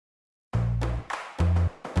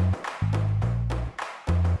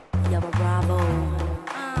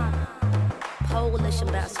coalition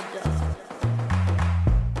ambassador.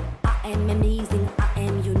 I am amazing, I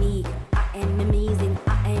am unique. I am amazing,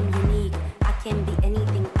 I am unique. I can be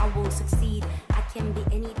anything, I will succeed. I can be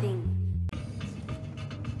anything.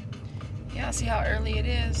 Yeah, see how early it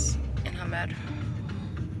is? And I'm at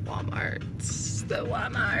Walmart. The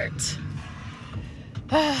Walmart.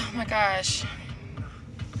 Oh my gosh.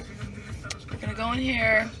 We're gonna go in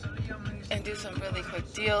here and do some really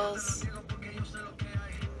quick deals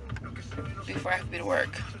before I have to be to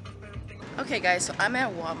work. Okay guys, so I'm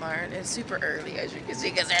at Walmart. It's super early as you can see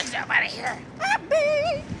because there's nobody here.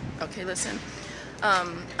 Okay, listen.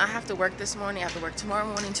 I have to work this morning. I have to work tomorrow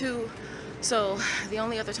morning too. So the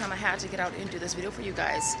only other time I had to get out and do this video for you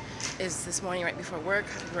guys is this morning right before work.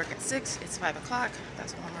 I work at 6. It's 5 o'clock.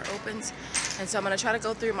 That's when Walmart opens. And so I'm going to try to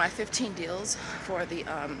go through my 15 deals for the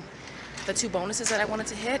 2 bonuses that I wanted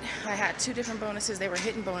to hit. I had 2 different bonuses. They were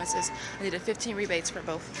hidden bonuses. I did 15 rebates for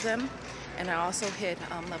both of them. And I also hit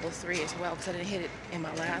level 3 as well because I didn't hit it in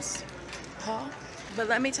my last haul. But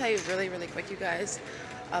let me tell you really quick, you guys,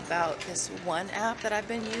 about this one app that I've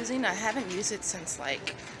been using. I haven't used it since,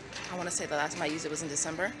 like, I want to say the last time I used it was in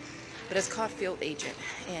December, but it's called Field Agent,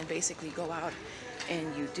 and basically you go out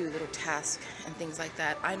and you do little tasks and things like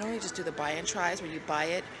that. I normally just do the buy and tries, where you buy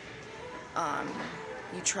it,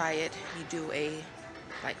 you try it, you do a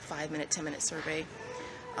like 5-minute, 10-minute survey.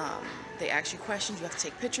 They ask you questions, you have to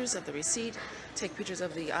take pictures of the receipt, take pictures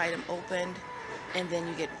of the item opened, and then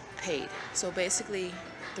you get paid. So basically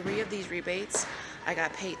 3 of these rebates I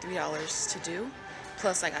got paid $3 to do,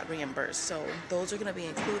 plus I got reimbursed. So those are going to be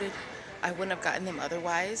included. I wouldn't have gotten them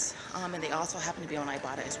otherwise, and they also happen to be on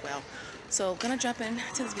Ibotta as well. So I'm going to jump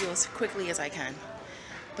into this video as quickly as I can.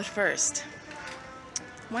 But first,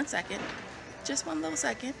 1 second, just one little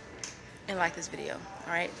second, and like this video,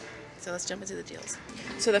 alright? So let's jump into the deals.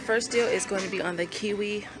 So the first deal is going to be on the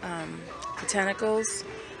Kiwi Botanicals.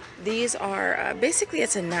 These are, basically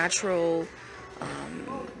it's a natural,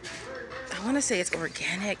 I want to say it's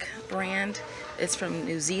organic brand. It's from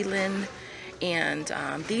New Zealand, and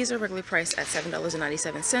these are regularly priced at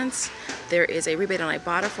 $7.97. There is a rebate on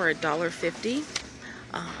Ibotta for $1.50,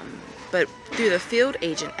 but through the Field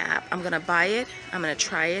Agent app, I'm gonna buy it, I'm gonna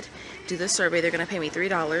try it, do the survey. They're gonna pay me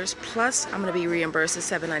 $3, plus I'm gonna be reimbursed at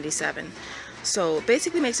 $7.97. So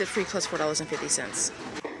basically makes it free plus $4.50.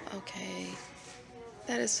 Okay,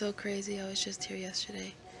 that is so crazy. I was just here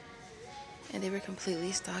yesterday, and they were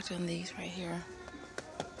completely stocked on these right here.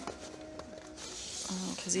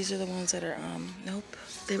 Because these are the ones that are, nope,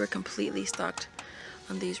 they were completely stocked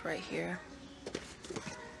on these right here.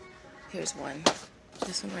 Here's one,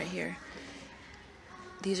 this one right here.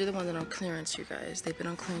 These are the ones that are on clearance, you guys. They've been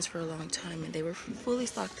on clearance for a long time, and they were fully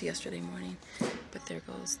stocked yesterday morning. But there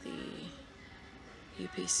goes the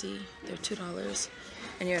UPC. They're $2,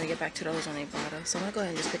 and you're gonna get back $2 on Ibotta. So I'm gonna go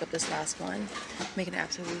ahead and just pick up this last one, making it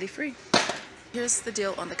absolutely free. Here's the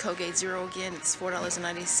deal on the Colgate Zero again. It's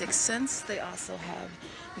 $4.96. They also have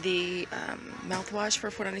the mouthwash for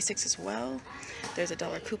 $4.96 as well. There's a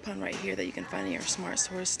 $1 coupon right here that you can find in your smart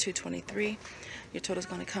source, $2.23. Your total is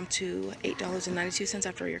going to come to $8.92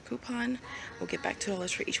 after your coupon. We'll get back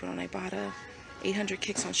 $2 for each one on Ibotta. 800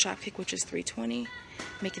 kicks on Shopkick, which is $3.20,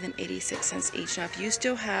 making them 86 cents each. Now, if you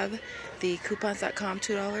still have the coupons.com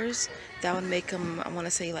 $2, that would make them, I want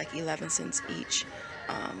to say, like 11 cents each,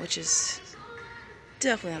 which is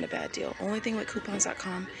definitely not a bad deal. Only thing with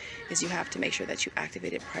coupons.com is you have to make sure that you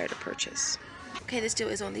activate it prior to purchase. Okay, this deal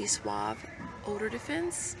is on the Suave Odor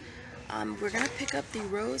Defense. We're gonna pick up the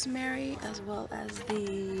rosemary as well as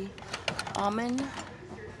the almond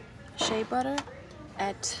shea butter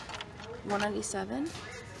at $197.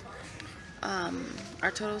 Our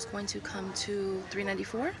total is going to come to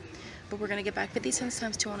 $394. But we're gonna get back 50 cents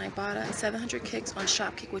times 2 on Ibotta, 700 kicks on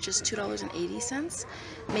Shopkick, which is $2.80,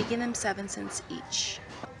 making them 7 cents each.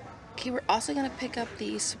 Okay, we're also gonna pick up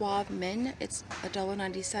the Suave Men. It's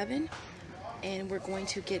 $1.97, and we're going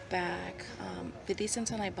to get back 50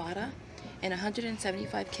 cents on Ibotta and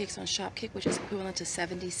 175 kicks on Shopkick, which is equivalent to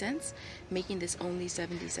 70 cents, making this only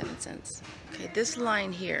 77 cents. Okay, this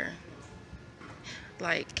line here,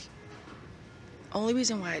 like, only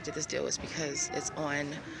reason why I did this deal is because it's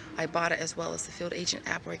on Ibotta as well as the Field Agent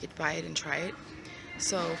app, where I could buy it and try it.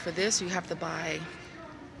 So for this, you have to buy,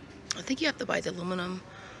 I think you have to buy the aluminum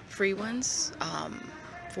free ones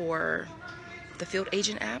for the Field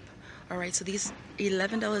Agent app. All right, so these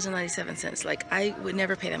 $11.97. Like, I would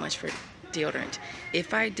never pay that much for deodorant.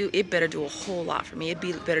 If I do, it better do a whole lot for me.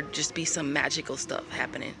 It'd better just be some magical stuff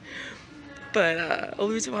happening. But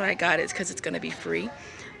only reason why I got it is because it's gonna be free.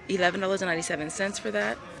 $11.97 for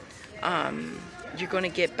that. You're going to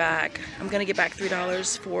get back, I'm going to get back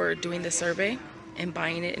 $3 for doing the survey. and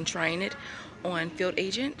buying it and trying it on Field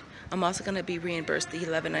Agent, I'm also going to be reimbursed the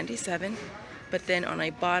 $11.97. But then on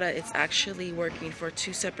Ibotta, it's actually working for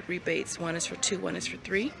 2 separate rebates. One is for 2, one is for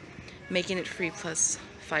 3, making it free plus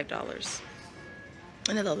 $5.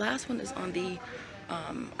 And then the last one is on the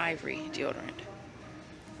Ivory deodorant.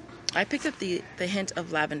 I picked up the hint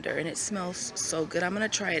of lavender, and it smells so good. I'm going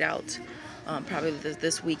to try it out probably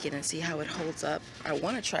this weekend and see how it holds up. I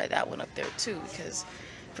want to try that one up there too, because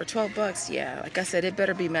for 12 bucks, yeah, like I said, it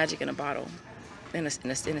better be magic in a bottle, in a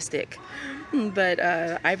stick. But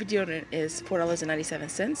Ivory deodorant is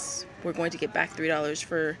 $4.97. We're going to get back $3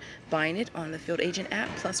 for buying it on the Field Agent app,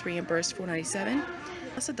 plus reimbursed $4.97,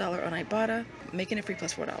 plus $1 on Ibotta, making it free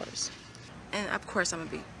plus $4. And of course I'm going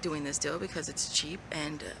to be doing this deal because it's cheap,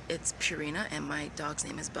 and it's Purina, and my dog's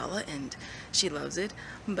name is Bella, and she loves it.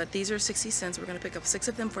 But these are 60 cents. We're going to pick up 6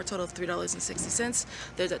 of them for a total of $3.60.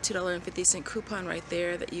 There's a $2.50 coupon right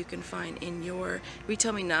there that you can find in your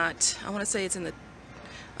Retail Me Not. I want to say it's in the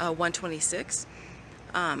 126.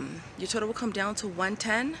 Your total will come down to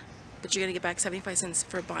 110, but you're going to get back 75 cents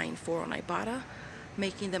for buying 4 on Ibotta,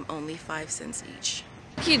 making them only 5 cents each.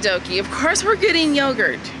 Okie dokie. Of course we're getting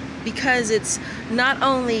yogurt, because it's not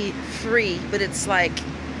only free, but it's like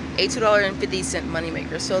a $2.50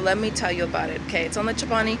 moneymaker. So let me tell you about it. Okay, it's on the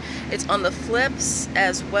Chobani, it's on the flips,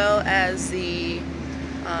 as well as the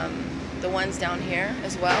ones down here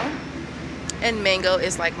as well. And mango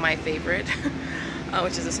is like my favorite,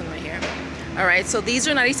 which is this one right here. All right, so these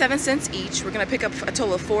are 97 cents each. We're gonna pick up a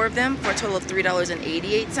total of 4 of them for a total of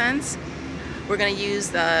 $3.88. We're gonna use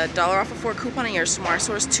the $1 off of 4 coupon on your Smart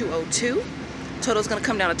Source 202. Total is going to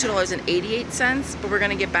come down to $2.88, but we're going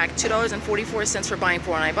to get back $2.44 for buying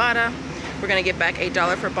 4 on Ibotta. We're going to get back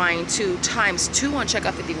 $1 for buying 2 times 2 on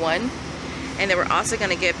Checkout 51. And then we're also going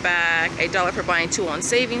to get back $1 for buying 2 on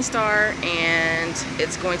Saving Star, and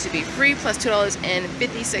it's going to be free plus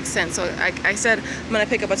 $2.56. So I said I'm going to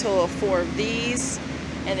pick up a total of 4 of these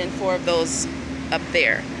and then 4 of those up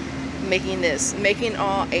there, making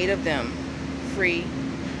all 8 of them free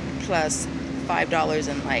plus $5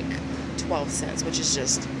 and like 12 cents, which is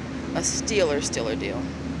just a stealer deal.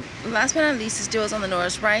 Last but not least, this deal is on the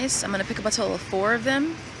Norris Rice. I'm going to pick up a total of 4 of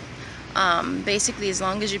them. Basically, as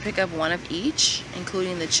long as you pick up 1 of each,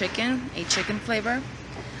 including the chicken, a chicken flavor,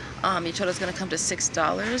 your total is going to come to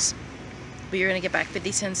 $6. But you're going to get back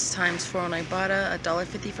 50 cents times 4 on Ibotta,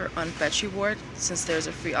 $1.50 for Unfetch Reward, since there's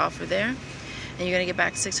a free offer there. And you're going to get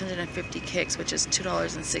back 650 kicks, which is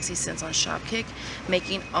 $2.60 on Shopkick,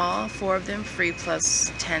 making all 4 of them free plus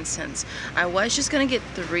 10 cents. I was just going to get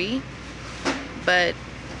 3, but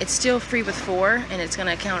it's still free with 4, and it's going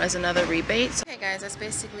to count as another rebate. Okay guys, that's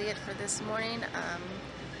basically it for this morning.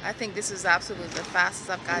 I think this is absolutely the fastest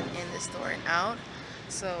I've gotten in this store and out.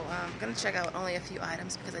 So I'm going to check out only a few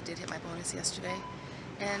items because I did hit my bonus yesterday.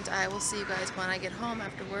 And I will see you guys when I get home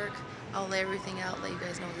after work. I'll lay everything out, let you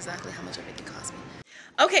guys know exactly how much everything cost me.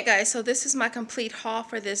 Okay guys, so this is my complete haul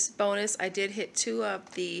for this bonus. I did hit 2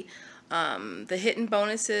 of the hidden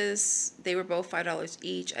bonuses. They were both $5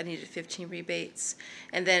 each. I needed 15 rebates.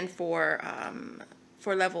 And then for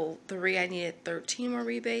level 3, I needed 13 more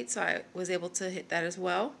rebates, so I was able to hit that as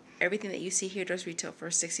well. Everything that you see here does retail for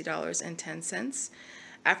 $60.10.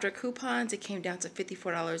 After coupons, it came down to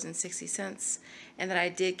 $54.60, and then I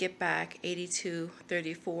did get back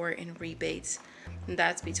 $82.34 in rebates. And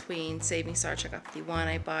that's between Saving Star, Checkout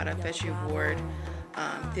 51, Ibotta, Fetch Reward,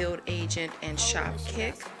 Field Agent, and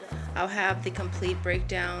Shopkick. I'll have the complete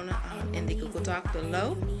breakdown in the Google Doc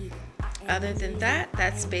below. Other than that,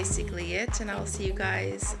 that's basically it, and I will see you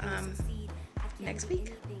guys next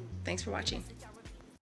week. Thanks for watching.